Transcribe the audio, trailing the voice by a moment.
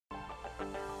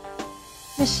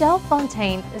Michel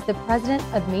Fontaine is the president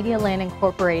of Medialand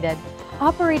Inc.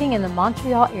 Operating in the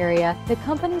Montreal area, the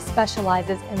company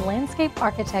specializes in landscape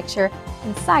architecture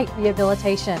and site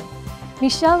rehabilitation.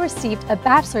 Michel received a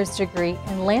bachelor's degree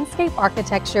in landscape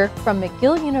architecture from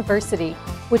McGill University,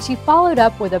 which he followed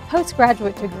up with a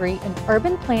postgraduate degree in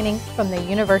urban planning from the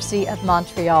University of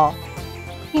Montreal.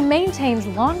 He maintains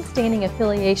long-standing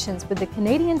affiliations with the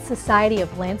Canadian Society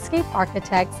of Landscape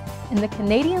Architects and the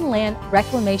Canadian Land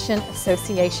Reclamation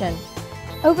Association.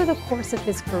 Over the course of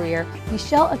his career,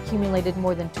 Michel accumulated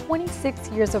more than 26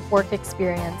 years of work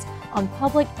experience on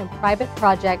public and private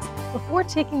projects before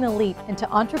taking the leap into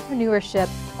entrepreneurship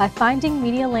by founding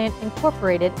Medialand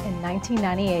Incorporated in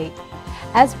 1998.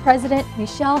 As president,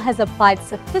 Michel has applied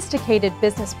sophisticated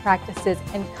business practices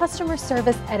and customer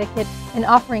service etiquette in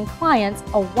offering clients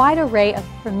a wide array of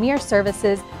premier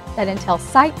services that entail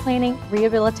site planning,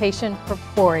 rehabilitation for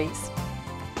quarries.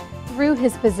 Through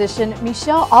his position,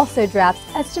 Michel also drafts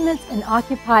estimates and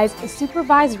occupies a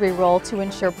supervisory role to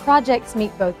ensure projects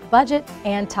meet both budget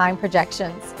and time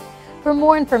projections. For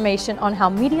more information on how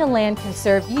Medialand can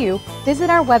serve you, visit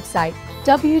our website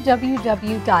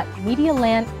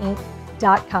www.medialandinc.com.